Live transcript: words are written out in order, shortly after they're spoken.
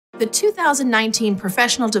The 2019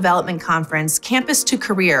 Professional Development Conference, Campus to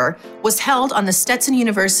Career, was held on the Stetson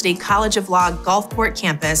University College of Law Gulfport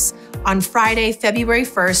campus on Friday, February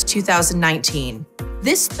 1st, 2019.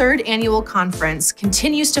 This third annual conference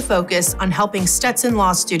continues to focus on helping Stetson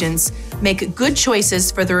law students make good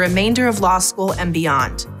choices for the remainder of law school and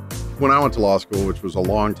beyond. When I went to law school, which was a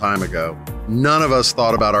long time ago, none of us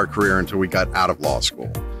thought about our career until we got out of law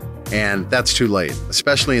school. And that's too late,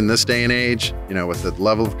 especially in this day and age, with the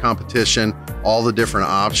level of competition, all the different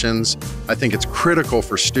options. I think it's critical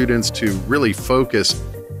for students to really focus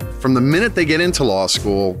from the minute they get into law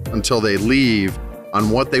school until they leave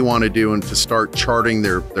on what they want to do and to start charting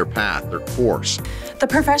their path, their course. The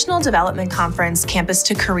Professional Development Conference, Campus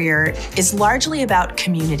to Career, is largely about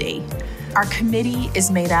community. Our committee is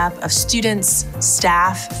made up of students,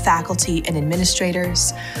 staff, faculty, and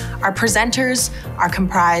administrators. Our presenters are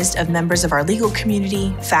comprised of members of our legal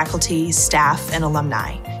community, faculty, staff, and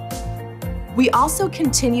alumni. We also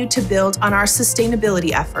continue to build on our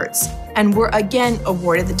sustainability efforts, and were again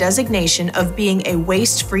awarded the designation of being a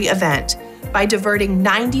waste-free event by diverting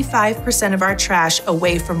 95% of our trash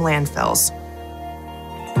away from landfills.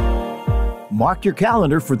 Mark your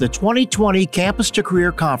calendar for the 2020 Campus to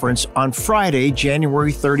Career Conference on Friday,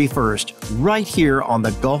 January 31st, right here on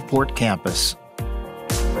the Gulfport campus.